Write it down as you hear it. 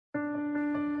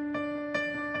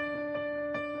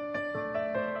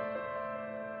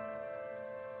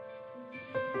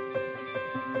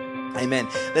Amen.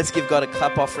 Let's give God a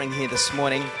clap offering here this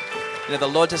morning. You know, the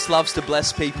Lord just loves to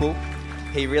bless people.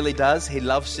 He really does. He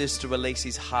loves just to release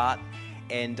his heart,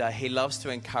 and he loves to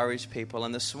encourage people.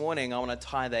 And this morning, I want to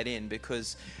tie that in,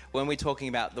 because when we're talking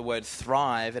about the word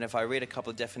thrive, and if I read a couple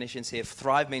of definitions here,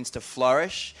 thrive means to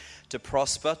flourish, to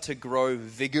prosper, to grow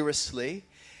vigorously,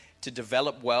 to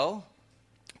develop well,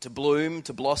 to bloom,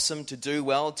 to blossom, to do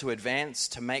well, to advance,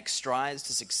 to make strides,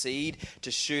 to succeed,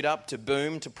 to shoot up, to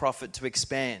boom, to profit, to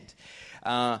expand.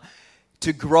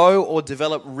 To grow or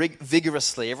develop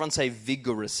vigorously. Everyone say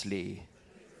vigorously.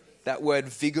 That word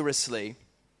vigorously,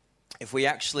 if we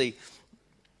actually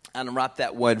unwrap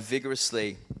that word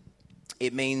vigorously,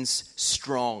 it means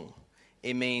strong.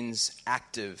 It means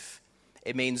active.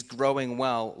 It means growing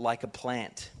well like a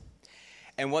plant.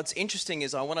 And what's interesting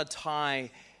is I want to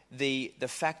tie the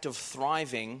fact of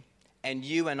thriving and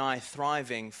you and I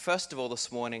thriving, first of all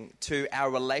this morning, to our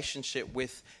relationship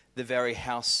with the very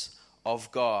house of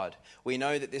God. We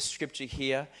know that this scripture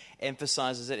here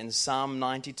emphasizes it in Psalm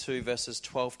 92 verses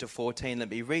 12 to 14. Let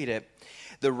me read it.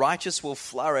 The righteous will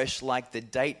flourish like the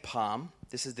date palm.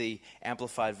 This is the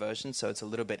amplified version, so it's a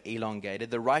little bit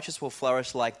elongated. The righteous will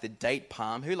flourish like the date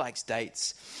palm. Who likes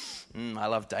dates? I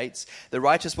love dates. The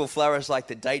righteous will flourish like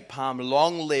the date palm,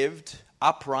 long-lived,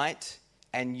 upright,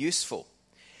 and useful.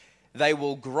 They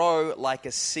will grow like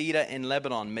a cedar in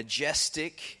Lebanon,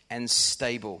 majestic and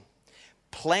stable.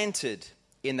 Planted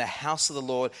in the house of the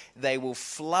Lord, they will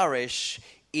flourish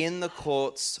in the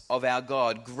courts of our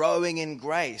God, growing in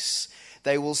grace.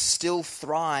 They will still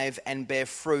thrive and bear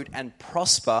fruit and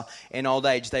prosper in old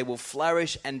age. They will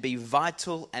flourish and be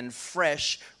vital and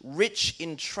fresh, rich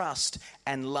in trust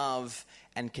and love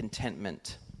and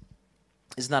contentment.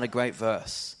 Isn't that a great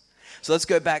verse? So let's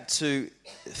go back to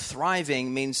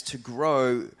thriving means to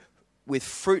grow with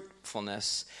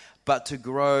fruitfulness, but to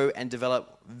grow and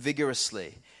develop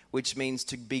vigorously, which means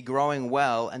to be growing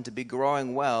well. And to be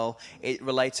growing well, it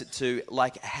relates it to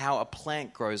like how a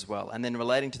plant grows well. And then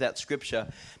relating to that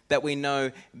scripture, that we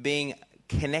know being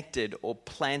connected or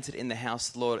planted in the house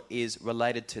of the Lord is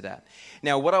related to that.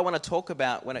 Now, what I want to talk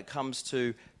about when it comes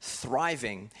to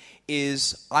thriving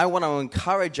is I want to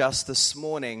encourage us this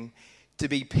morning to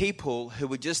be people who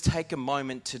would just take a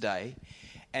moment today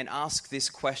and ask this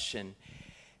question: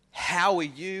 how are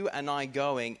you and I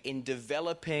going in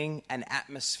developing an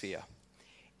atmosphere,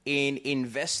 in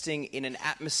investing in an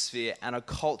atmosphere and a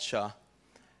culture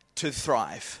to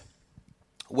thrive?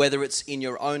 Whether it's in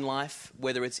your own life,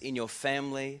 whether it's in your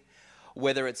family,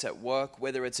 whether it's at work,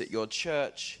 whether it's at your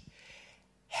church,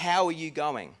 how are you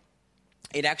going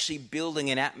in actually building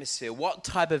an atmosphere? What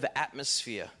type of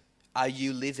atmosphere are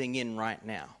you living in right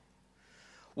now?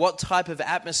 What type of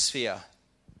atmosphere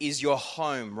is your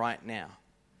home right now?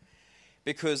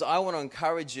 Because I want to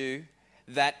encourage you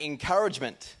that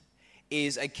encouragement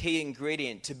is a key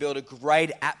ingredient to build a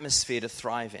great atmosphere to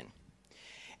thrive in.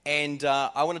 And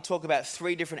I want to talk about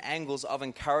 3 different angles of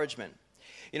encouragement.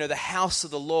 You know, the house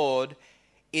of the Lord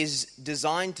is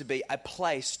designed to be a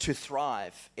place to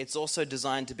thrive. It's also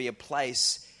designed to be a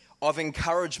place of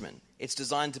encouragement. It's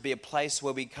designed to be a place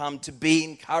where we come to be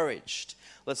encouraged.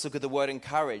 Let's look at the word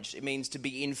encouraged. It means to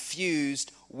be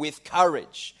infused with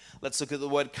courage. Let's look at the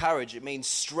word courage. It means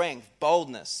strength,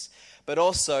 boldness. But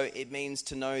also it means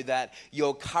to know that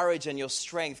your courage and your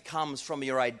strength comes from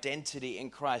your identity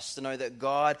in Christ. To know that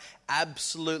God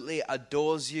absolutely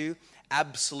adores you,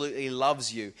 absolutely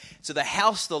loves you. So the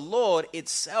house of the Lord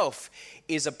itself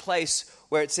is a place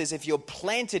where it says if you're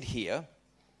planted here,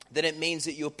 then it means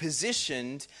that you're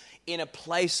positioned in a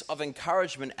place of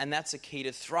encouragement, and that's a key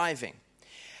to thriving.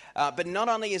 But not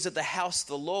only is it the house of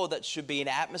the Lord that should be an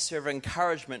atmosphere of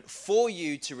encouragement for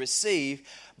you to receive,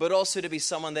 but also to be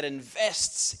someone that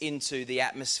invests into the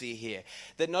atmosphere here.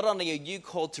 That not only are you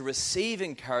called to receive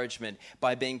encouragement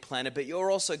by being planted, but you're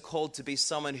also called to be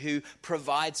someone who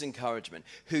provides encouragement,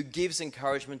 who gives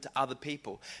encouragement to other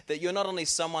people. That you're not only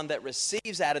someone that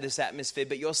receives out of this atmosphere,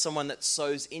 but you're someone that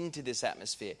sows into this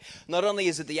atmosphere. Not only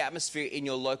is it the atmosphere in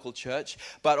your local church,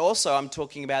 but also I'm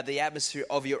talking about the atmosphere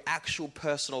of your actual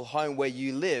personal home where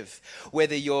you live.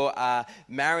 Whether you're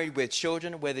married with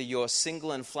children, whether you're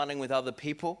single and flooding with other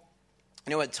people.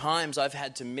 You know, at times I've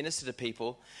had to minister to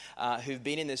people who've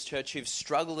been in this church who've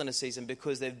struggled in a season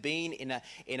because they've been in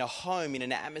a home, in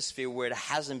an atmosphere where it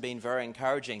hasn't been very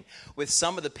encouraging. With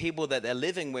some of the people that they're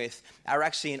living with are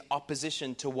actually in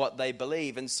opposition to what they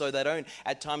believe. And so they don't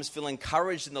at times feel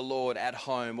encouraged in the Lord at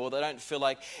home, or they don't feel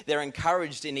like they're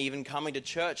encouraged in even coming to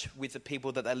church with the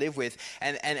people that they live with.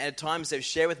 And at times they've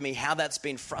shared with me how that's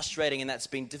been frustrating and that's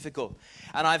been difficult.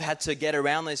 And I've had to get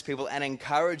around those people and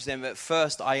encourage them. At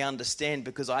first I understand understand,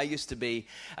 because I used to be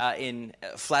in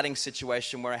a flatting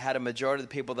situation where I had a majority of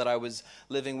the people that I was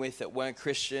living with that weren't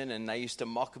Christian, and they used to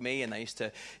mock me, and they used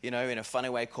to, in a funny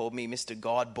way, call me Mr.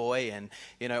 God Boy, and,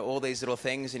 all these little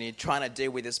things, and you're trying to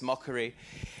deal with this mockery.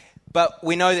 But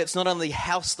we know that it's not only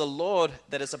house the Lord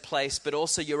that is a place, but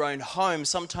also your own home.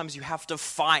 Sometimes you have to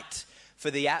fight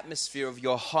for the atmosphere of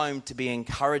your home to be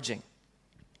encouraging.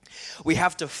 We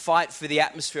have to fight for the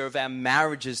atmosphere of our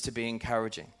marriages to be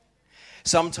encouraging.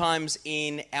 Sometimes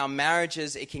in our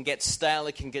marriages, it can get stale,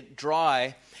 it can get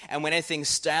dry. And when anything's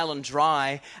stale and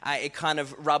dry, it kind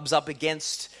of rubs up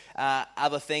against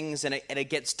other things, and it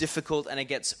gets difficult and it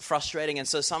gets frustrating. And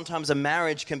so sometimes a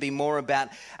marriage can be more about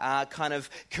kind of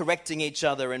correcting each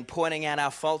other and pointing out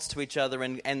our faults to each other,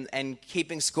 and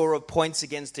keeping score of points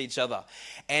against each other.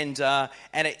 And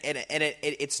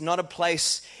it's not a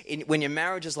place, when your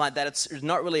marriage is like that, it's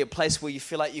not really a place where you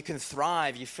feel like you can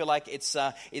thrive. You feel like it's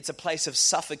a place of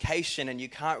suffocation and you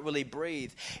can't really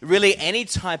breathe. Really, any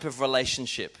type of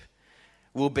relationship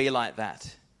will be like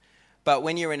that. But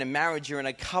when you're in a marriage, you're in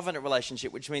a covenant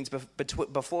relationship, which means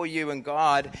before you and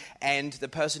God and the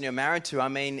person you're married to,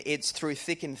 it's through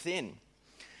thick and thin.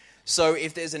 So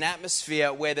if there's an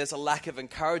atmosphere where there's a lack of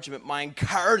encouragement, my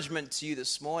encouragement to you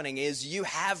this morning is you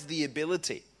have the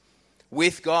ability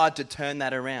with God to turn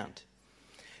that around.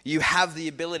 You have the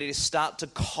ability to start to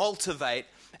cultivate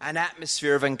an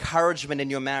atmosphere of encouragement in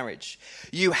your marriage.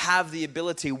 You have the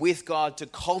ability with God to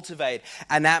cultivate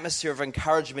an atmosphere of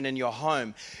encouragement in your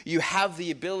home. You have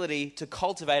the ability to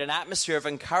cultivate an atmosphere of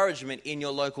encouragement in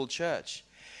your local church.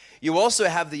 You also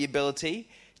have the ability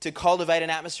to cultivate an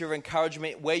atmosphere of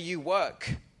encouragement where you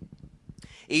work,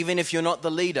 even if you're not the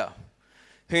leader.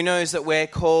 Who knows that we're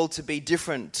called to be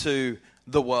different to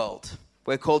the world?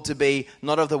 We're called to be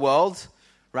not of the world,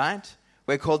 right?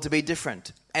 We're called to be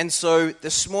different. And so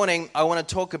this morning, I want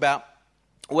to talk about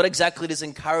what exactly does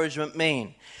encouragement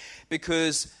mean?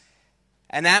 Because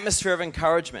an atmosphere of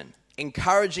encouragement,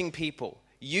 encouraging people,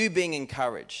 you being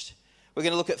encouraged. We're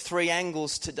going to look at three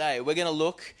angles today. We're going to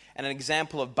look at an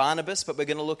example of Barnabas, but we're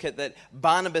going to look at that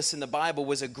Barnabas in the Bible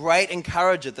was a great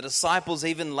encourager. The disciples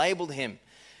even labeled him.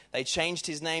 They changed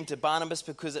his name to Barnabas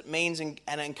because it means an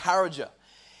encourager.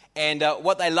 And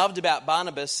what they loved about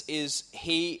Barnabas is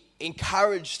he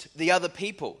encouraged the other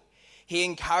people. He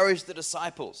encouraged the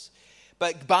disciples.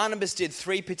 But Barnabas did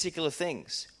three particular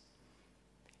things.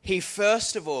 He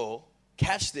first of all,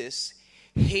 catch this,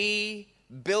 he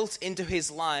built into his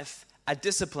life a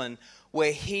discipline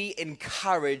where he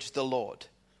encouraged the Lord.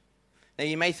 Now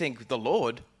you may think, the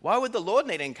Lord? Why would the Lord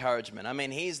need encouragement?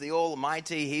 He's the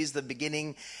Almighty, he's the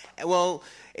beginning. Well,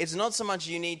 it's not so much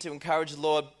you need to encourage the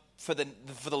Lord for the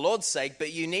Lord's sake,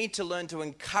 but you need to learn to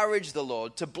encourage the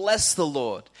Lord, to bless the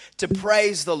Lord, to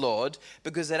praise the Lord,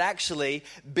 because it actually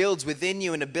builds within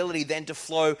you an ability then to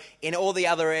flow in all the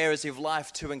other areas of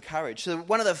life to encourage. So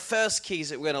one of the first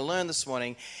keys that we're going to learn this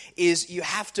morning is you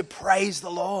have to praise the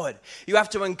Lord. You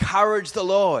have to encourage the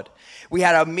Lord. We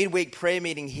had our midweek prayer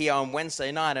meeting here on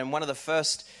Wednesday night, and one of the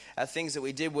first things that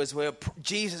we did was,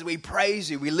 Jesus, we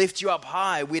praise you, we lift you up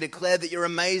high, we declare that you're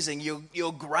amazing,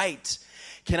 you're great.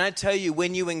 Can I tell you,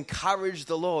 when you encourage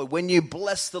the Lord, when you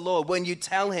bless the Lord, when you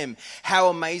tell him how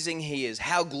amazing he is,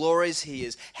 how glorious he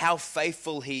is, how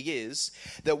faithful he is,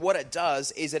 that what it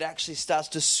does is it actually starts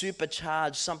to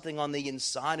supercharge something on the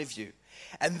inside of you.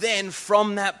 And then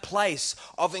from that place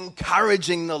of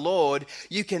encouraging the Lord,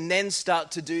 you can then start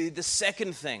to do the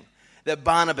second thing that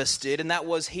Barnabas did, and that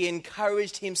was he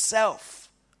encouraged himself.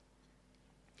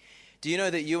 Do you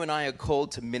know that you and I are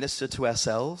called to minister to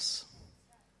ourselves?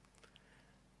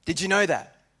 Did you know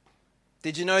that?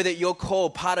 Did you know that your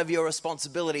call, part of your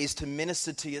responsibility is to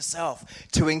minister to yourself,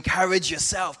 to encourage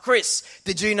yourself? Chris,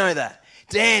 did you know that?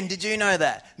 Dan, did you know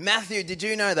that? Matthew, did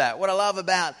you know that? What I love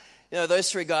about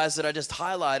those three guys that I just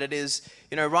highlighted is,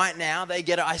 right now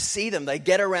I see them, they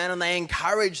get around and they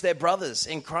encourage their brothers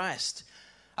in Christ.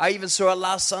 I even saw it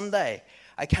last Sunday.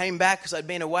 I came back because I'd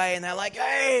been away and they're like,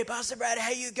 hey, Pastor Brad,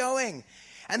 how you going?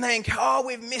 And they think, oh,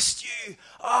 we've missed you.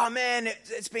 Oh, man,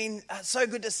 it's been so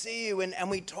good to see you.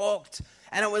 And we talked.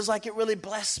 And it was like it really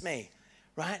blessed me,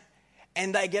 right?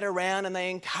 And they get around and they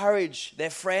encourage their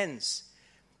friends.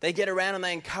 They get around and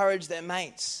they encourage their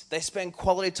mates. They spend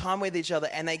quality time with each other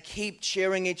and they keep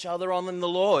cheering each other on in the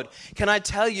Lord. Can I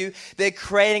tell you, they're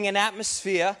creating an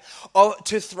atmosphere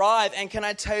to thrive. And can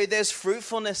I tell you, there's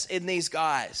fruitfulness in these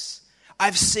guys.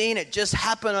 I've seen it just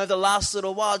happen over the last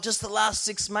little while, just the last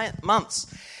 6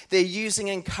 months. They're using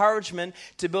encouragement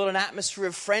to build an atmosphere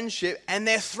of friendship, and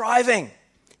they're thriving.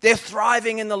 They're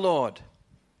thriving in the Lord.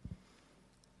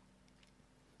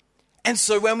 And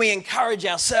so when we encourage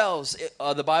ourselves,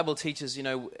 the Bible teaches,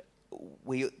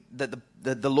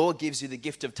 the Lord gives you the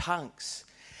gift of tongues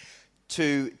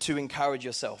to encourage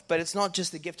yourself. But it's not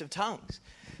just the gift of tongues.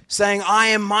 Saying, I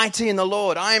am mighty in the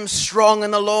Lord. I am strong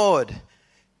in the Lord.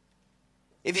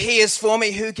 If he is for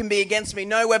me, who can be against me?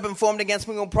 No weapon formed against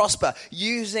me will prosper.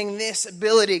 Using this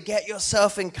ability, get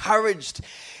yourself encouraged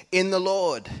in the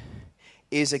Lord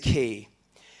is a key.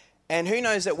 And who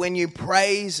knows that when you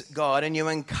praise God and you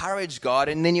encourage God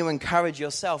and then you encourage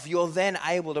yourself, you're then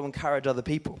able to encourage other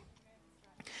people.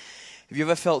 Have you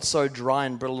ever felt so dry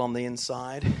and brittle on the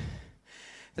inside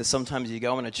that sometimes you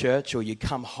go into church or you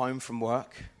come home from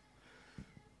work?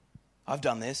 I've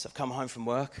done this. I've come home from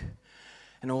work.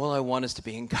 And all I want is to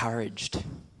be encouraged,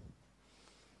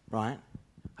 right?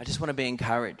 I just want to be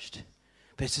encouraged.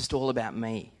 But it's just all about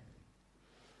me.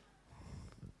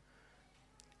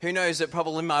 Who knows that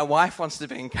probably my wife wants to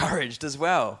be encouraged as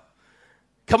well.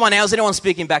 Come on now, is anyone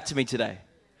speaking back to me today?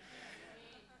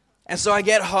 And so I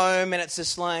get home and it's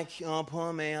just like, oh,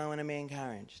 poor me, I want to be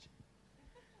encouraged.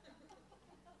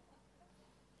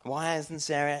 Why hasn't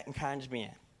Sarah encouraged me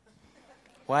yet?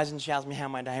 Why hasn't she asked me how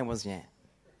my day was yet?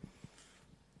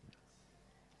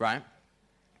 Right?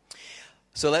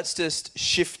 So let's just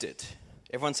shift it.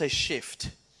 Everyone say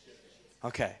shift.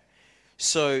 Okay.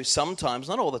 So sometimes,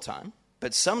 not all the time,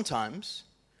 but sometimes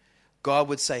God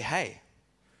would say, hey,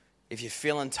 if you're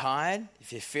feeling tired,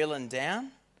 if you're feeling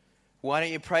down, why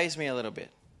don't you praise me a little bit?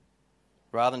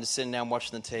 Rather than just sitting down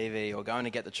watching the TV or going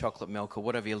to get the chocolate milk or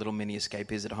whatever your little mini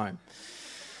escape is at home.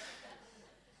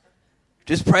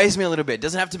 Just praise me a little bit.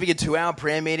 Doesn't have to be a 2-hour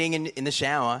prayer meeting in the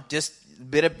shower. Just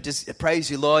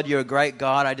praise you, Lord. You're a great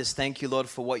God. I just thank you, Lord,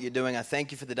 for what you're doing. I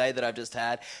thank you for the day that I've just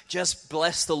had. Just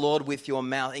bless the Lord with your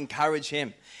mouth. Encourage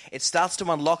him. It starts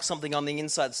to unlock something on the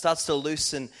inside. It starts to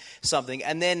loosen something.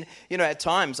 And then, at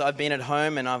times I've been at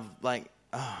home and I've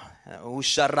or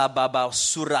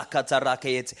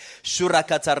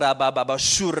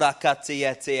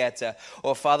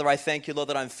Father, I thank you, Lord,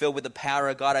 that I'm filled with the power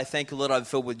of God. I thank you, Lord, I'm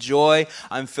filled with joy.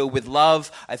 I'm filled with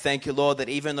love. I thank you, Lord, that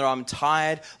even though I'm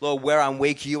tired, Lord, where I'm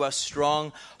weak, you are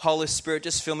strong. Holy Spirit,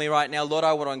 just fill me right now. Lord,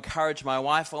 I want to encourage my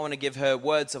wife. I want to give her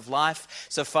words of life.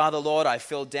 So, Father, Lord, I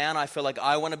feel down. I feel like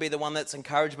I want to be the one that's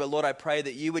encouraged. But, Lord, I pray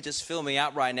that you would just fill me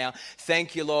up right now.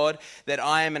 Thank you, Lord, that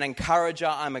I am an encourager.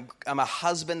 I'm a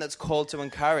husband that's called to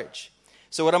encourage.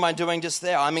 So what am I doing just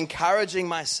there? I'm encouraging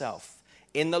myself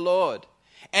in the Lord.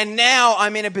 And now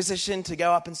I'm in a position to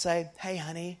go up and say, hey,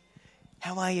 honey,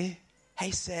 how are you?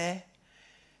 Hey, Sarah.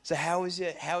 So how was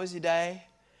your day?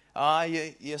 Oh,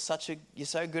 you're so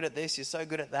good at this. You're so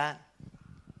good at that.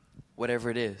 Whatever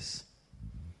it is.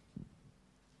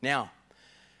 Now,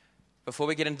 before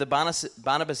we get into the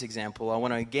Barnabas example, I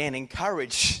want to again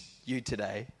encourage you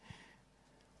today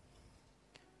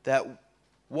that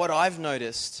what I've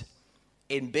noticed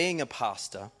in being a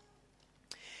pastor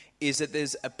is that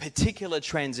there's a particular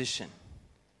transition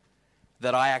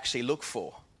that I actually look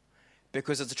for,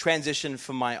 because it's a transition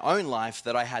from my own life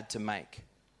that I had to make.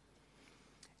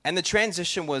 And the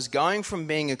transition was going from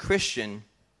being a Christian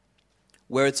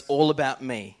where it's all about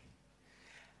me,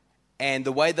 and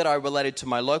the way that I related to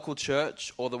my local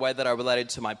church, or the way that I related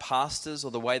to my pastors,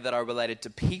 or the way that I related to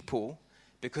people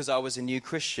because I was a new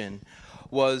Christian,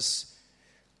 was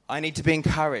I need to be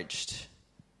encouraged.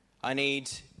 I need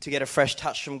to get a fresh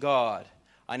touch from God.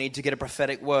 I need to get a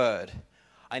prophetic word.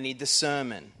 I need the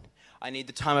sermon. I need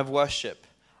the time of worship.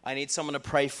 I need someone to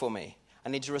pray for me. I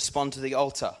need to respond to the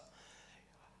altar.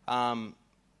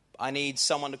 I need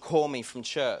someone to call me from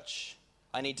church.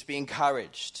 I need to be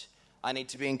encouraged. I need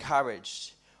to be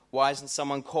encouraged. Why isn't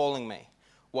someone calling me?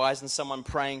 Why isn't someone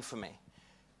praying for me?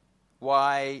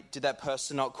 Why did that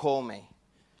person not call me?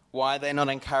 Why are they not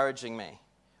encouraging me?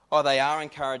 Oh, they are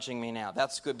encouraging me now.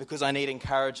 That's good, because I need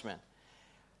encouragement.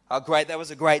 Oh, great. That was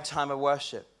a great time of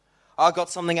worship. I got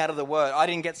something out of the word. I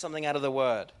didn't get something out of the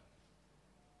word.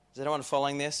 Is anyone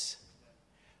following this?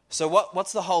 So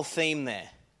what's the whole theme there?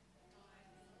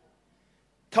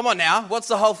 Come on now. What's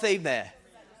the whole theme there?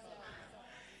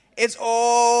 It's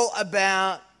all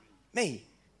about me.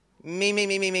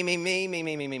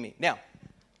 Me. Now,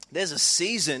 there's a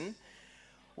season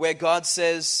where God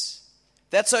says,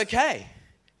 that's okay.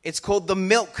 It's called the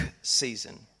milk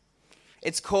season.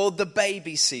 It's called the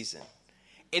baby season.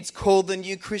 It's called the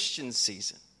new Christian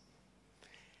season.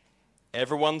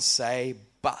 Everyone say,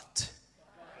 but.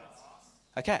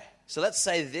 Okay, so let's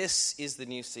say this is the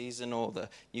new season, or the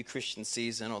new Christian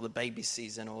season, or the baby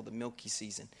season, or the milky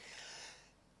season.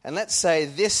 And let's say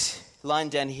this line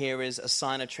down here is a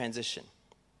sign of transition.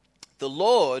 The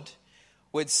Lord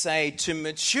would say, to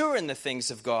mature in the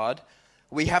things of God,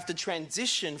 we have to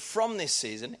transition from this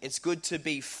season. It's good to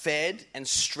be fed and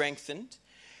strengthened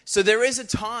So there is a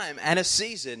time and a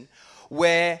season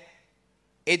where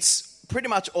it's pretty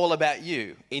much all about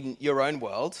you in your own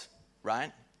world,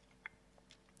 right?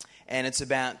 And it's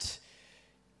about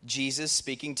Jesus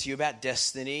speaking to you about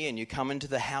destiny, and you come into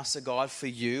the house of God for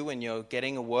you, and you're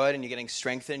getting a word, and you're getting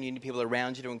strengthened. You need people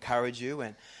around you to encourage you,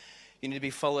 and you need to be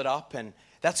followed up, and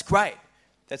that's great.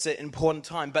 That's an important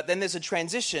time. But then there's a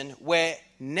transition where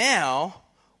now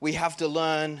we have to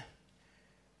learn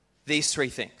these three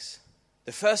things.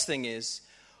 The first thing is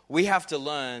we have to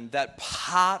learn that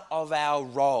part of our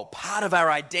role, part of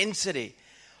our identity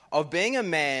of being a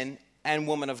man and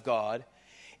woman of God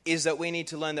is that we need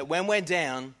to learn that when we're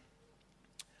down,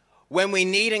 when we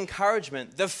need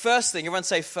encouragement, the first thing, everyone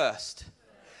say first.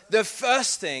 The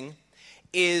first thing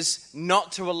is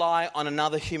not to rely on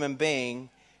another human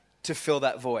being to fill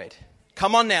that void.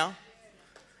 Come on now.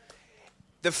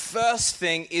 The first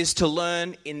thing is to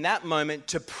learn in that moment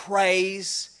to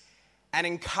praise and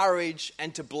encourage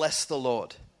and to bless the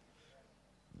Lord.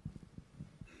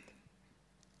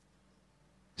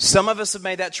 Some of us have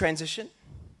made that transition.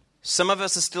 Some of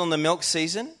us are still in the milk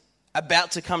season,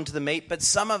 about to come to the meat, but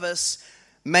some of us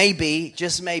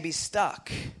just may be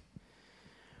stuck.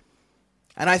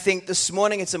 And I think this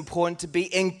morning it's important to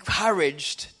be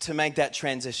encouraged to make that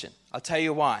transition. I'll tell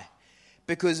you why.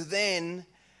 Because then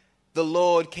the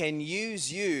Lord can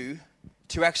use you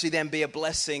to actually then be a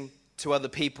blessing to other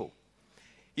people.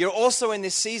 You're also in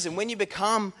this season, when you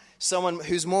become someone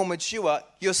who's more mature,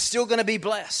 you're still going to be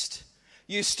blessed.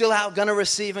 You still are going to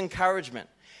receive encouragement.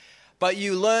 But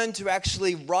you learn to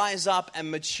actually rise up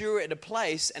and mature at a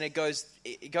place, and it goes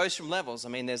from levels. I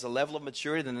mean, there's a level of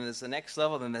maturity, then there's the next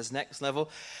level, then there's next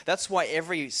level. That's why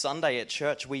every Sunday at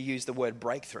church we use the word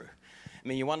breakthrough. I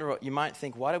mean, you might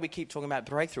think, why do we keep talking about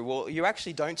breakthrough? Well, you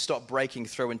actually don't stop breaking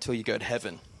through until you go to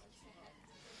heaven.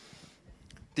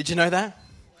 Did you know that?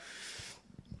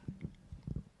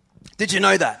 Did you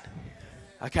know that?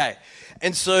 Okay.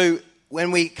 And so when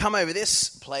we come over this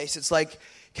place, it's like,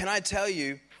 can I tell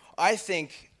you, I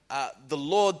think the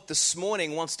Lord this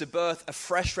morning wants to birth a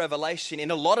fresh revelation in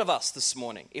a lot of us this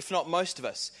morning, if not most of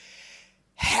us.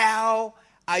 How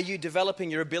are you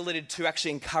developing your ability to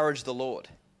actually encourage the Lord?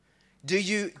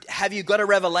 Have you got a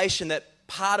revelation that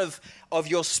part of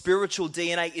your spiritual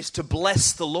DNA is to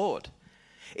bless the Lord?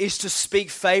 Is to speak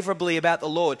favorably about the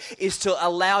Lord, is to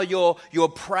allow your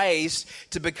praise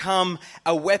to become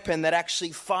a weapon that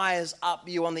actually fires up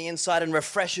you on the inside and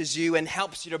refreshes you and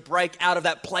helps you to break out of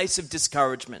that place of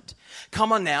discouragement.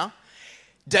 Come on now.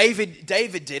 David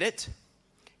did it.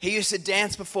 He used to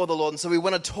dance before the Lord, and so we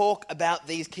want to talk about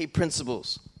these key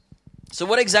principles. So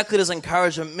what exactly does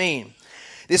encouragement mean?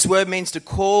 This word means to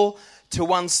call to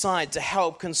one side, to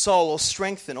help, console, or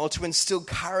strengthen, or to instill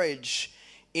courage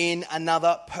in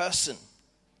another person.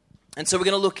 And so we're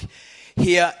going to look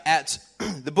here at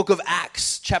the book of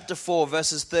Acts, chapter 4,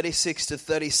 verses 36 to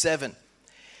 37,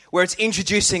 where it's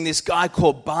introducing this guy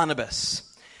called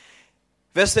Barnabas.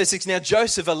 Verse 36, now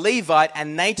Joseph, a Levite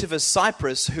and native of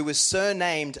Cyprus, who was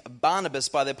surnamed Barnabas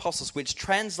by the apostles, which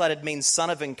translated means son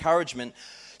of encouragement,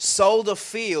 sold a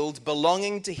field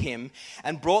belonging to him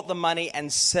and brought the money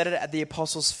and set it at the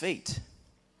apostles' feet.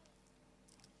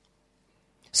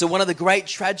 So one of the great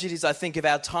tragedies, I think, of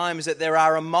our time is that there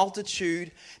aren't a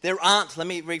multitude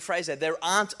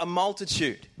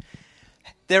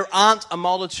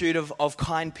of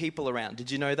kind people around.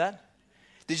 Did you know that?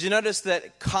 Did you notice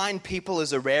that kind people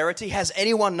is a rarity? Has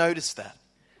anyone noticed that?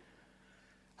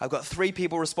 I've got 3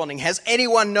 people responding. Has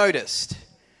anyone noticed?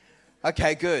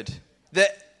 Okay, good.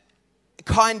 That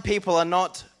kind people are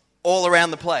not all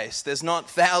around the place. There's not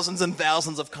thousands and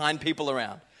thousands of kind people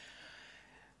around.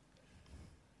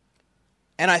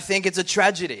 And I think it's a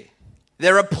tragedy.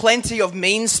 There are plenty of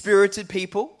mean-spirited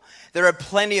people. There are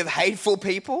plenty of hateful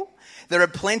people. There are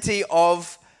plenty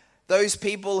of those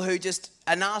people who just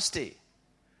are nasty.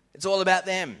 It's all about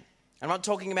them. I'm not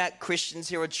talking about Christians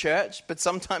here at church, but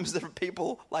sometimes there are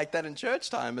people like that in church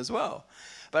time as well.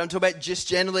 But I'm talking about just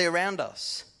generally around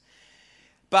us.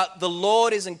 But the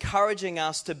Lord is encouraging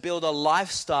us to build a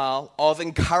lifestyle of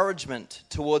encouragement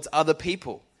towards other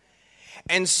people.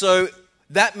 And so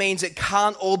that means it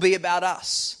can't all be about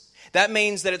us. That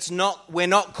means that we're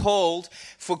not called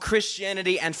for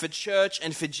Christianity and for church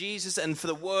and for Jesus and for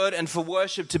the word and for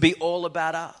worship to be all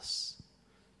about us.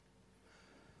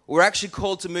 We're actually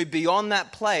called to move beyond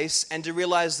that place and to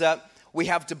realize that we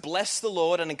have to bless the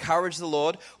Lord and encourage the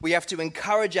Lord. We have to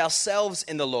encourage ourselves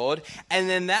in the Lord. And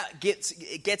then that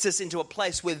gets us into a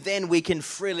place where then we can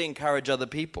freely encourage other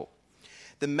people.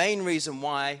 The main reason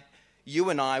why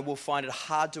you and I will find it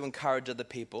hard to encourage other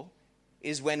people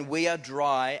is when we are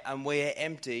dry and we are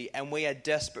empty and we are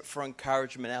desperate for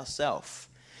encouragement ourselves.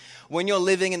 When you're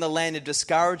living in the land of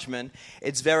discouragement,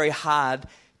 it's very hard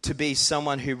to be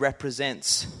someone who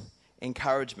represents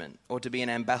encouragement or to be an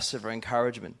ambassador for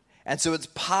encouragement. And so it's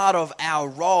part of our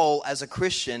role as a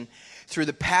Christian through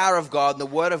the power of God and the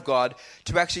Word of God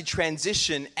to actually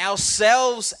transition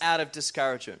ourselves out of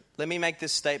discouragement. Let me make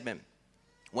this statement.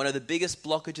 One of the biggest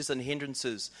blockages and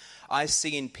hindrances I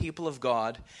see in people of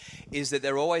God is that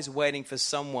they're always waiting for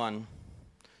someone,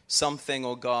 something,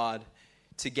 or God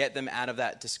to get them out of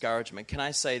that discouragement. Can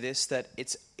I say this? That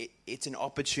it's an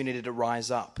opportunity to rise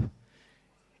up.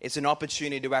 It's an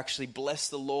opportunity to actually bless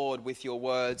the Lord with your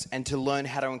words and to learn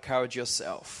how to encourage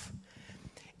yourself.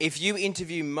 If you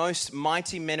interview most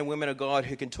mighty men and women of God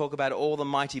who can talk about all the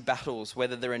mighty battles,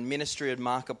 whether they're in ministry or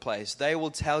marketplace, they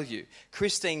will tell you.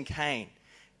 Christine Caine.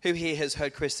 Who here has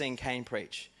heard Christine Caine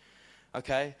preach?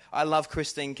 Okay? I love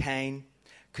Christine Caine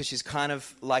because she's kind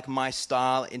of like my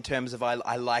style in terms of I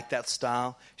like that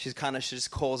style. She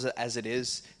just calls it as it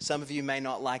is. Some of you may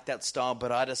not like that style,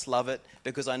 but I just love it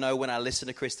because I know when I listen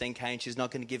to Christine Caine, she's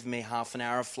not going to give me half an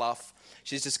hour of fluff.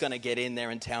 She's just going to get in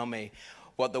there and tell me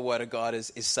what the Word of God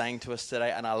is saying to us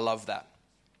today, and I love that.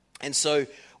 And so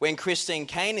when Christine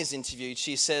Caine is interviewed,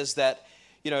 she says that,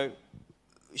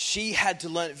 she had to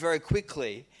learn very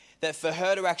quickly that for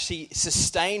her to actually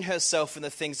sustain herself in the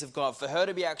things of God, for her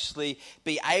to be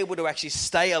able to actually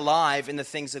stay alive in the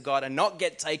things of God and not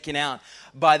get taken out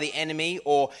by the enemy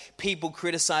or people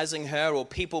criticizing her or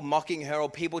people mocking her or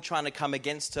people trying to come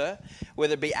against her,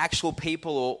 whether it be actual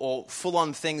people or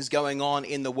full-on things going on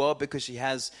in the world, because she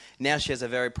has a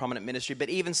very prominent ministry. But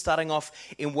even starting off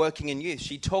in working in youth,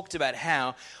 she talked about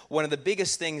how one of the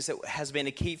biggest things that has been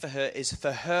a key for her is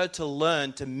for her to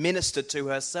learn to minister to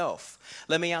herself.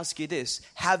 Let me ask you this.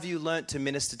 Have you learnt to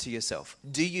minister to yourself?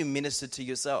 Do you minister to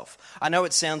yourself? I know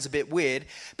it sounds a bit weird,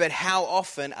 but how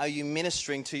often are you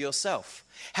ministering to yourself?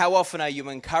 How often are you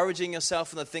encouraging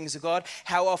yourself in the things of God?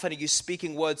 How often are you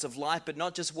speaking words of life, but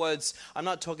not just words? I'm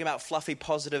not talking about fluffy,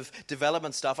 positive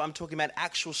development stuff. I'm talking about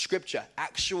actual scripture,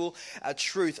 actual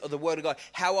truth of the Word of God.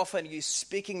 How often are you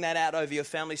speaking that out over your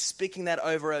family, speaking that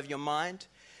over your mind?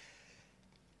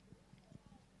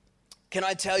 Can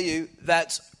I tell you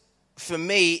that for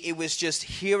me, it was just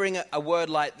hearing a word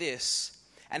like this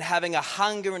and having a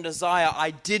hunger and desire. I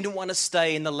didn't want to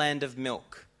stay in the land of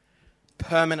milk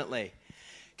permanently.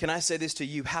 Can I say this to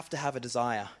you? You have to have a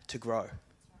desire to grow.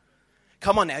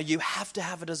 Come on now, you have to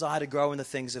have a desire to grow in the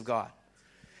things of God.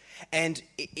 And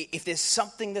if there's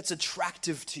something that's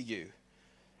attractive to you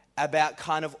about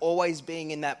kind of always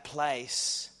being in that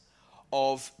place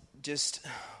of just,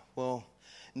 well,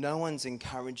 no one's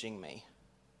encouraging me.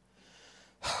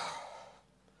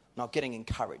 Not getting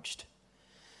encouraged.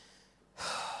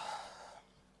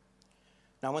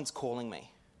 No one's calling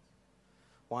me.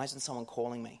 Why isn't someone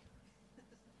calling me?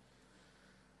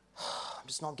 I'm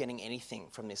just not getting anything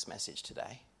from this message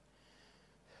today.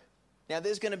 Now,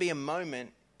 there's going to be a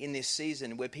moment in this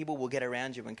season where people will get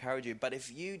around you and encourage you, but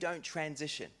if you don't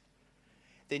transition,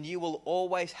 then you will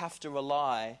always have to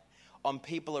rely on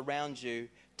people around you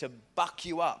to buck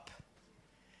you up.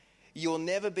 You'll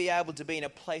never be able to be in a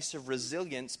place of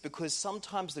resilience because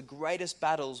sometimes the greatest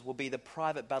battles will be the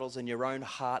private battles in your own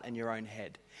heart and your own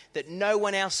head that no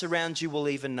one else around you will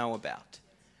even know about.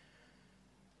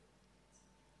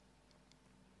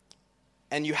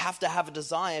 And you have to have a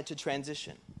desire to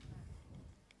transition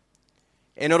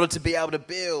in order to be able to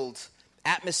build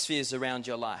atmospheres around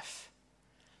your life.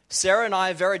 Sarah and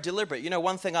I are very deliberate.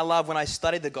 One thing I love when I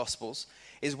study the Gospels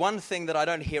is one thing that I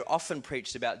don't hear often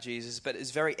preached about Jesus, but is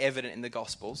very evident in the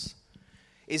Gospels,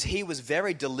 is he was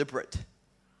very deliberate.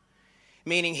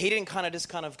 Meaning he didn't just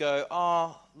go,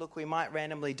 oh, look, we might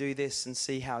randomly do this and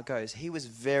see how it goes. He was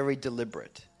very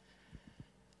deliberate.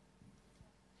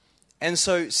 And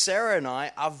so Sarah and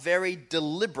I are very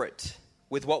deliberate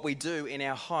with what we do in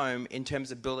our home in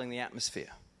terms of building the atmosphere.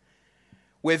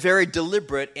 We're very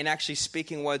deliberate in actually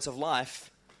speaking words of life.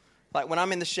 Like when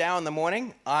I'm in the shower in the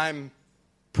morning, I'm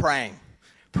praying,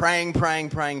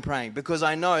 because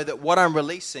I know that what I'm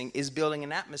releasing is building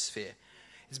an atmosphere.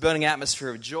 It's building an atmosphere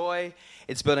of joy.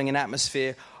 It's building an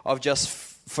atmosphere of just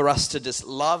for us to just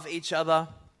love each other.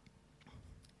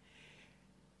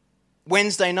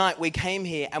 Wednesday night we came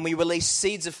here and we released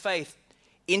seeds of faith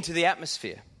into the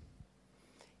atmosphere.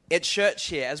 At church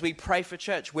here, as we pray for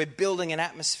church, we're building an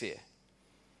atmosphere.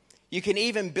 You can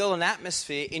even build an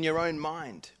atmosphere in your own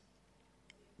mind.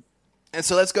 And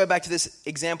so let's go back to this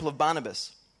example of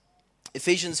Barnabas.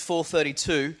 Ephesians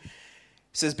 4:32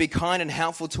 It says, be kind and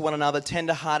helpful to one another,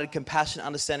 tender-hearted, compassionate,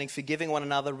 understanding, forgiving one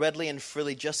another readily and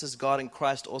freely, just as God in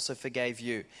Christ also forgave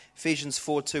you. Ephesians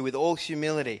 4:2, with all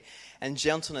humility and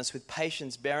gentleness, with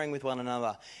patience, bearing with one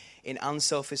another in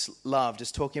unselfish love.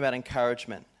 Just talking about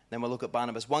encouragement. Then we'll look at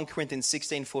Barnabas. 1 Corinthians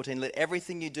 16:14, let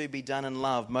everything you do be done in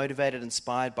love, motivated,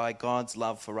 inspired by God's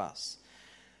love for us.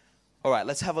 All right,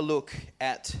 let's have a look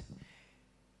at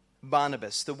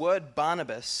Barnabas. The word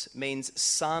Barnabas means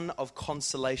son of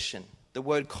consolation. The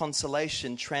word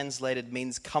consolation translated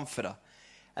means comforter.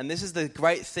 And this is the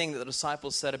great thing that the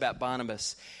disciples said about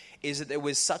Barnabas, is that there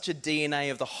was such a DNA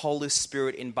of the Holy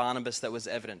Spirit in Barnabas that was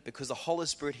evident, because the Holy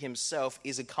Spirit himself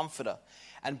is a comforter.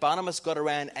 And Barnabas got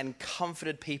around and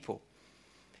comforted people.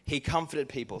 He comforted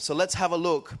people. So let's have a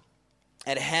look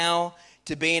at how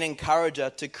to be an encourager,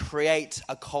 to create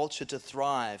a culture to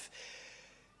thrive.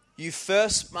 You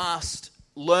first must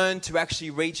learn to actually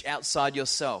reach outside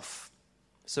yourself.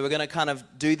 So we're going to kind of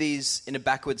do these in a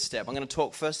backward step. I'm going to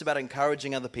talk first about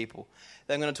encouraging other people.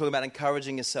 Then I'm going to talk about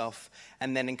encouraging yourself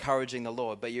and then encouraging the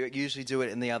Lord. But you usually do it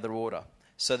in the other order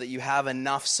so that you have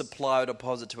enough supply or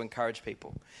deposit to encourage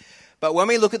people. But when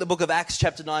we look at the book of Acts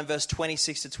chapter 9, verse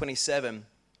 26 to 27,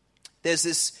 there's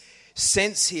this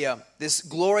sense here, this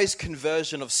glorious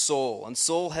conversion of Saul. And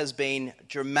Saul has been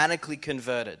dramatically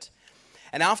converted.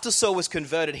 And after Saul was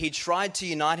converted, he tried to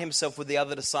unite himself with the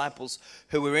other disciples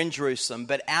who were in Jerusalem.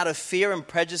 But out of fear and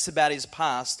prejudice about his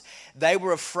past, they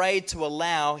were afraid to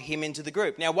allow him into the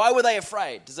group. Now, why were they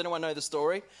afraid? Does anyone know the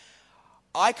story?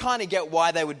 I kind of get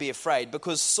why they would be afraid,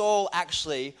 because Saul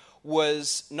actually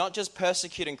was not just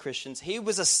persecuting Christians, he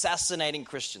was assassinating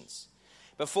Christians.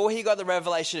 Before he got the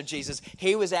revelation of Jesus,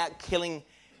 he was out killing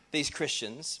these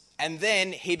Christians, and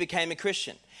then he became a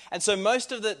Christian. And so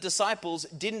most of the disciples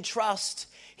didn't trust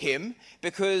him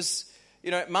because,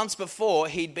 months before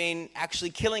he'd been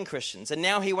actually killing Christians. And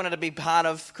now he wanted to be part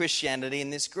of Christianity in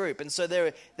this group. And so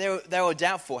they were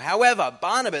doubtful. However,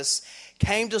 Barnabas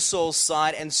came to Saul's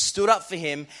side and stood up for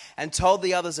him and told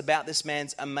the others about this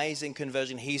man's amazing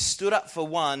conversion. He stood up for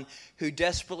one who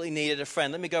desperately needed a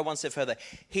friend. Let me go one step further.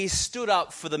 He stood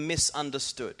up for the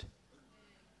misunderstood.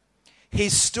 He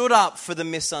stood up for the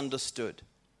misunderstood.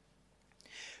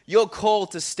 You're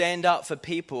called to stand up for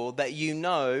people that you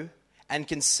know and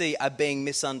can see are being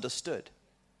misunderstood.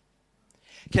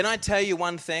 Can I tell you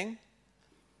one thing?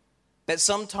 That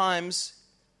sometimes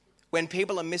when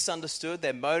people are misunderstood,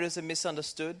 their motives are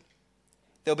misunderstood,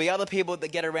 there'll be other people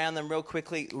that get around them real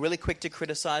quickly, really quick to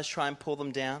criticize, try and pull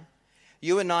them down.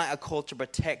 You and I are called to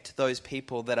protect those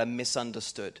people that are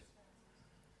misunderstood.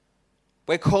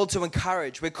 We're called to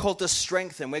encourage. We're called to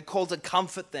strengthen. We're called to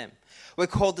comfort them. We're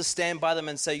called to stand by them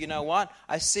and say, you know what?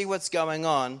 I see what's going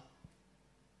on.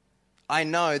 I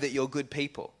know that you're good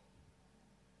people.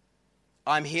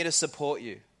 I'm here to support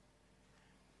you.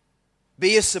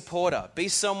 Be a supporter. Be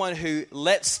someone who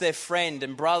lets their friend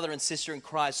and brother and sister in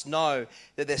Christ know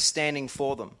that they're standing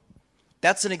for them.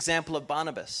 That's an example of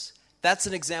Barnabas. That's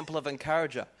an example of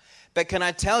encourager. But can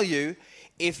I tell you,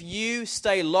 if you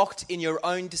stay locked in your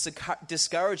own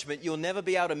discouragement, you'll never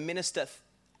be able to minister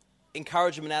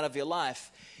encouragement out of your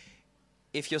life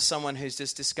if you're someone who's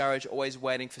just discouraged, always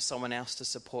waiting for someone else to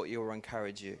support you or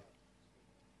encourage you.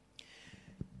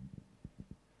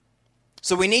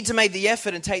 So we need to make the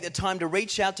effort and take the time to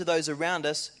reach out to those around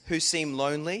us who seem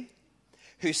lonely,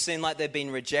 who seem like they've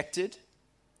been rejected.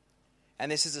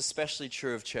 And this is especially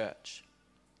true of church.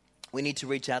 We need to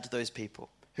reach out to those people.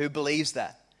 Who believes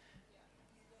that?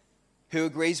 Who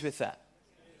agrees with that?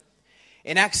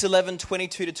 In Acts 11,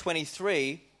 22 to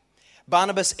 23,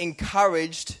 Barnabas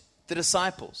encouraged the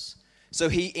disciples. So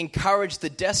he encouraged the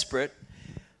desperate,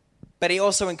 but he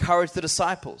also encouraged the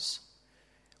disciples.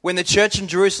 When the church in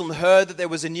Jerusalem heard that there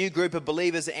was a new group of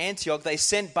believers at Antioch, they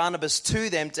sent Barnabas to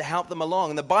them to help them along.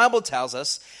 And the Bible tells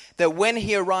us that when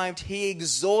he arrived, he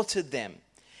exhorted them.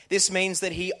 This means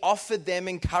that he offered them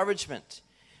encouragement.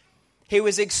 He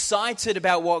was excited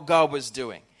about what God was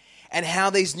doing and how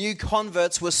these new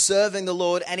converts were serving the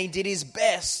Lord, and he did his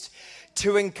best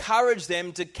to encourage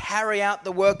them to carry out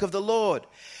the work of the Lord.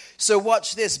 So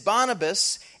watch this.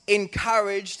 Barnabas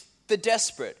encouraged the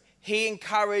desperate. He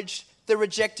encouraged the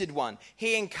rejected one.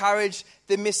 He encouraged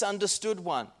the misunderstood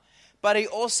one. But he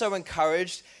also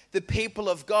encouraged the people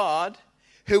of God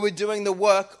who were doing the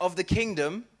work of the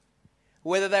kingdom,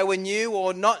 whether they were new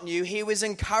or not new. He was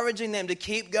encouraging them to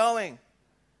keep going.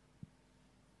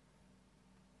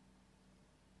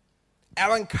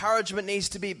 Our encouragement needs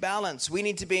to be balanced. We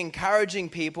need to be encouraging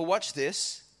people. Watch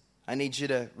this. I need you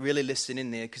to really listen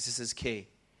in there because this is key.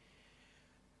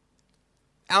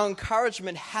 Our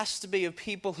encouragement has to be of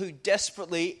people who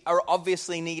desperately are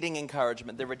obviously needing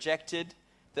encouragement. They're rejected.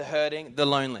 the hurting, the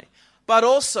lonely. But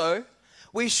also,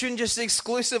 we shouldn't just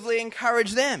exclusively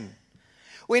encourage them.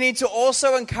 We need to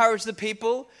also encourage the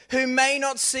people who may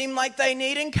not seem like they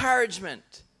need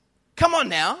encouragement. Come on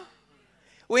now.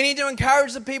 We need to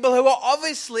encourage the people who are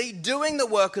obviously doing the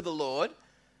work of the Lord.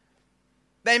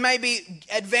 They may be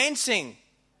advancing.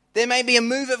 There may be a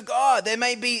move of God. It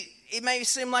may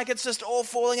seem like it's just all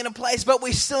falling into place, but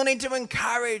we still need to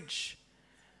encourage.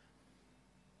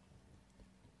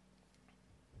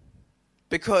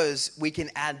 Because we can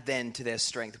add then to their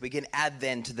strength. We can add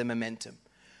then to the momentum.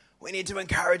 We need to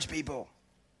encourage people.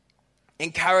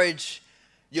 Encourage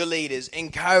your leaders.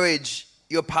 Encourage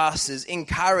your pastors.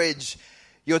 Encourage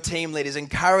your team leaders.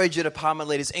 Encourage your department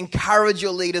leaders. Encourage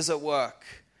your leaders at work.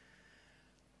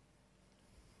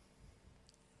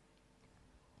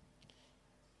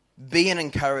 Be an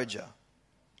encourager.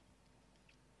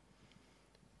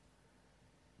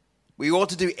 We ought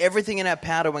to do everything in our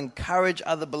power to encourage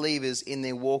other believers in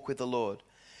their walk with the Lord.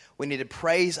 We need to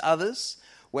praise others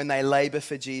when they labor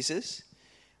for Jesus.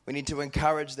 We need to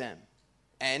encourage them.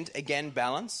 And again,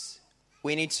 balance.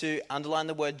 We need to underline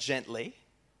the word gently.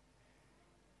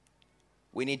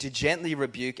 We need to gently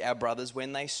rebuke our brothers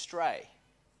when they stray.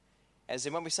 As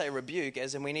in when we say rebuke,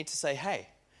 as in we need to say, hey,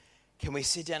 can we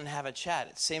sit down and have a chat?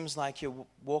 It seems like you're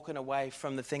walking away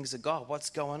from the things of God. What's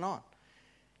going on?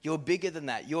 You're bigger than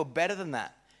that. You're better than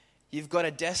that. You've got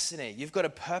a destiny. You've got a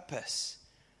purpose.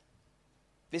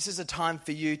 This is a time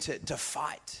for you to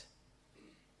fight.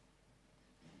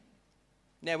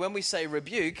 Now, when we say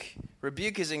rebuke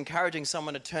is encouraging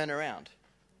someone to turn around.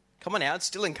 Come on now, it's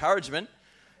still encouragement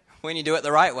when you do it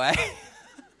the right way.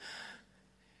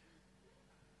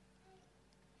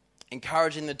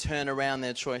 Encouraging them to turn around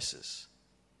their choices.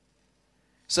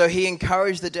 So he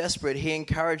encouraged the desperate. He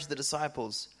encouraged the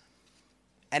disciples.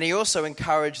 And he also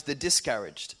encouraged the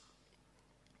discouraged.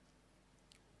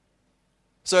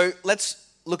 So let's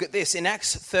look at this. In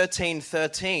Acts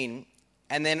 13:13,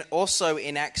 and then also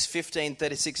in Acts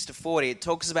 15:36-40, it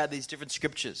talks about these different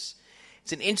scriptures.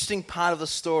 It's an interesting part of the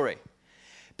story.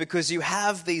 Because you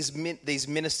have these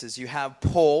ministers. You have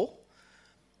Paul,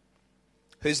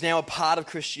 who's now a part of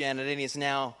Christianity and is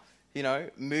now,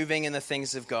 moving in the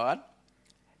things of God.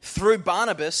 Through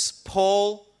Barnabas,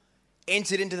 Paul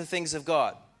entered into the things of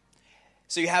God.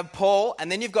 So you have Paul,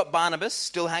 and then you've got Barnabas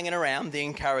still hanging around, the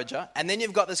encourager. And then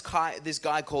you've got this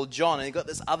guy called John, and you've got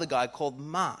this other guy called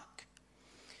Mark.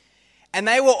 And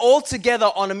they were all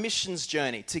together on a missions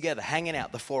journey, together, hanging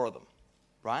out, the four of them,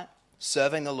 right?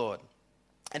 Serving the Lord.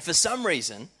 And for some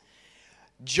reason,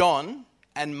 John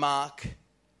and Mark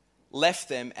left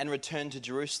them and returned to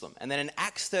Jerusalem. And then in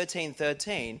Acts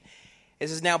 13:13, it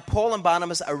says, now Paul and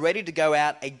Barnabas are ready to go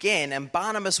out again, and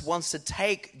Barnabas wants to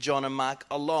take John and Mark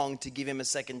along to give him a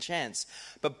second chance.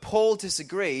 But Paul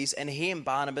disagrees, and he and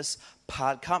Barnabas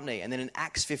part company. And then in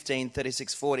Acts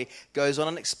 15:36-40 goes on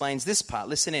and explains this part.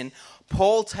 Listen in.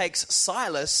 Paul takes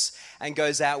Silas and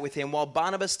goes out with him, while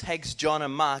Barnabas takes John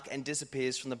and Mark and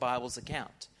disappears from the Bible's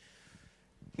account.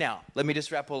 Now, let me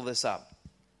just wrap all this up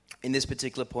in this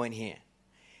particular point here.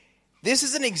 This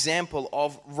is an example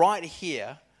of right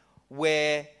here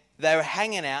where they were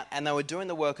hanging out and they were doing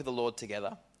the work of the Lord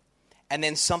together, and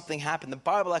then something happened. The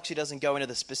Bible actually doesn't go into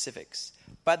the specifics,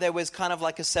 but there was kind of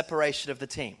like a separation of the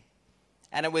team,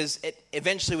 and it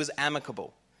eventually was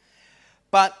amicable.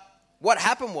 But what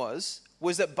happened was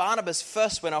that Barnabas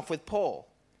first went off with Paul.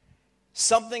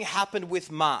 Something happened with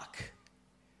Mark.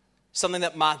 Something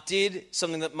that Mark did,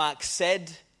 something that Mark said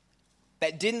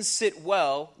that didn't sit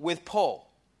well with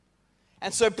Paul.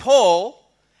 And so Paul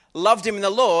loved him in the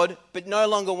Lord, but no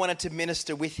longer wanted to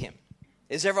minister with him.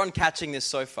 Is everyone catching this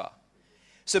so far?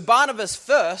 So Barnabas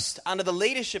first, under the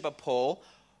leadership of Paul,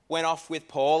 went off with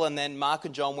Paul, and then Mark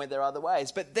and John went their other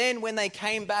ways. But then when they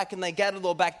came back and they gathered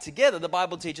all back together, the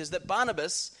Bible teaches that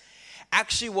Barnabas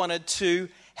actually wanted to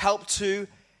help to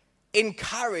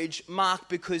encourage Mark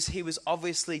because he was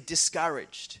obviously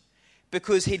discouraged.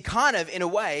 Because he'd kind of, in a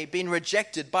way, been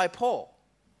rejected by Paul.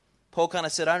 Paul kind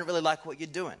of said, I don't really like what you're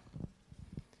doing.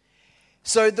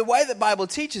 So the way the Bible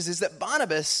teaches is that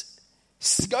Barnabas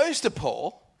goes to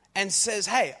Paul and says,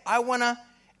 hey, I want to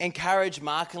encourage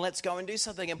Mark and let's go and do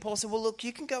something. And Paul said, well, look,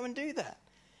 you can go and do that.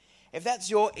 If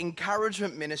that's your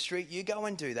encouragement ministry, you go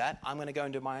and do that. I'm going to go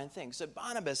and do my own thing. So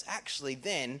Barnabas actually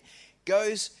then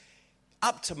goes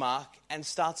up to Mark and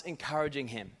starts encouraging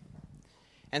him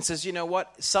and says, you know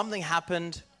what, something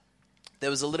happened. There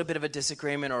was a little bit of a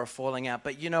disagreement or a falling out,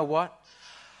 but you know what?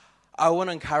 I want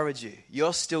to encourage you.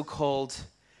 You're still called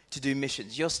to do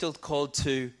missions. You're still called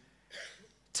to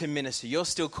minister. You're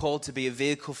still called to be a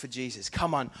vehicle for Jesus.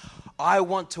 Come on. I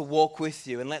want to walk with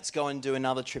you, and let's go and do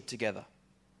another trip together.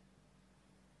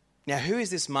 Now, who is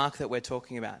this Mark that we're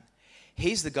talking about?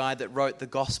 He's the guy that wrote the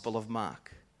Gospel of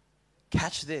Mark.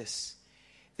 Catch this.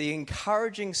 The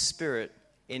encouraging spirit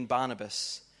in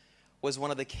Barnabas was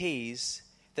one of the keys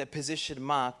that positioned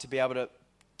Mark to be able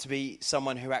to be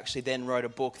someone who actually then wrote a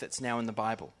book that's now in the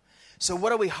Bible. So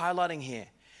what are we highlighting here?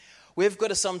 We've got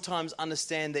to sometimes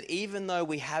understand that even though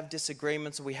we have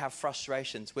disagreements or we have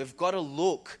frustrations, we've got to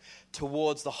look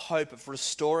towards the hope of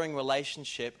restoring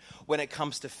relationship when it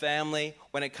comes to family,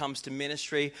 when it comes to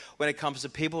ministry, when it comes to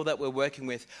people that we're working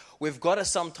with. We've got to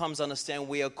sometimes understand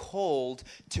we are called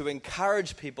to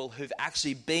encourage people who've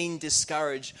actually been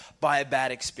discouraged by a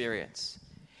bad experience,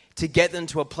 to get them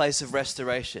to a place of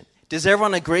restoration. Does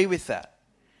everyone agree with that?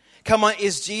 Come on,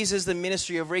 is Jesus the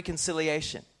ministry of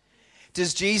reconciliation?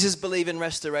 Does Jesus believe in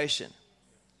restoration?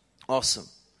 Awesome.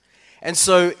 And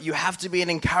so you have to be an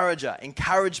encourager,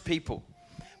 encourage people.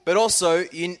 But also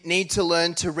you need to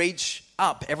learn to reach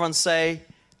up. Everyone say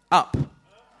up.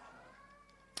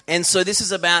 And so this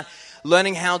is about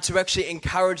learning how to actually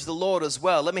encourage the Lord as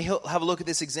well. Let me have a look at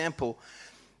this example.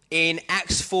 In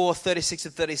Acts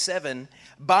 4:36-37,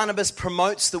 Barnabas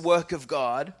promotes the work of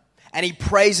God, and he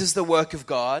praises the work of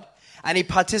God, and he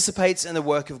participates in the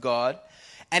work of God.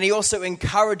 And he also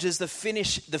encourages the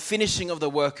finishing of the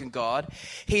work of God.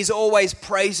 He's always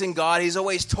praising God. He's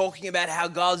always talking about how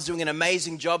God's doing an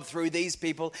amazing job through these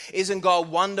people. Isn't God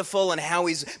wonderful and how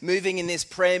he's moving in this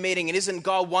prayer meeting? And isn't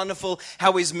God wonderful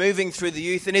how he's moving through the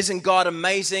youth? And isn't God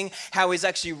amazing how he's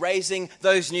actually raising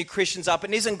those new Christians up?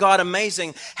 And isn't God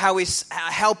amazing how he's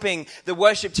helping the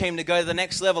worship team to go to the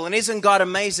next level? And isn't God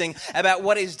amazing about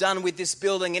what he's done with this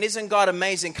building? And isn't God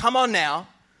amazing? Come on now.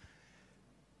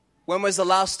 When was the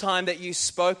last time that you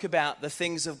spoke about the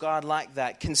things of God like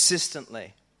that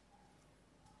consistently?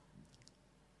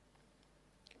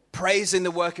 Praising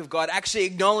the work of God, actually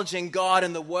acknowledging God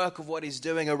and the work of what he's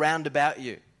doing around about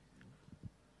you.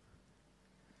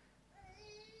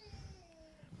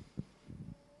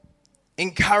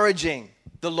 Encouraging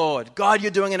the Lord. God,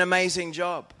 you're doing an amazing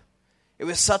job. It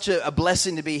was such a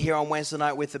blessing to be here on Wednesday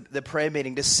night with the prayer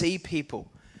meeting, to see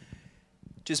people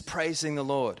just praising the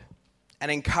Lord and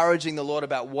encouraging the Lord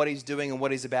about what he's doing and what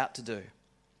he's about to do.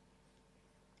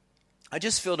 I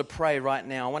just feel to pray right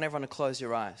now. I want everyone to close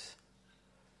your eyes.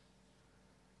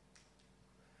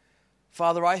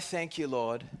 Father, I thank you,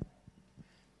 Lord,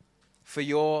 for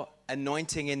your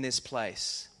anointing in this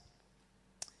place.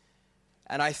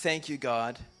 And I thank you,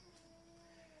 God,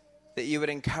 that you would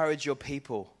encourage your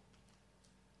people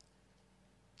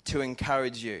to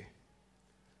encourage you.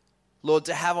 Lord,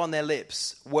 to have on their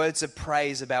lips words of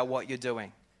praise about what you're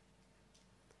doing.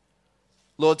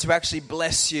 Lord, to actually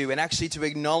bless you and actually to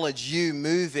acknowledge you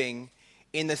moving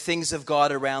in the things of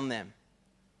God around them.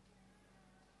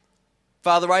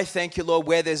 Father, I thank you, Lord,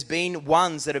 where there's been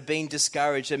ones that have been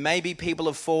discouraged and maybe people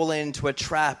have fallen into a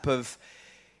trap of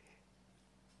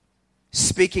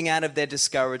speaking out of their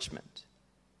discouragement.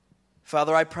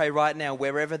 Father, I pray right now,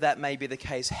 wherever that may be the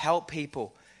case, help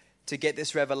people to get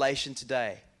this revelation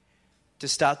today, to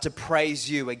start to praise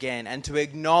you again and to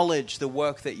acknowledge the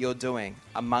work that you're doing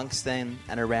amongst them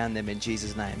and around them in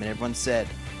Jesus' name. And everyone said,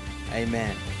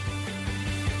 amen.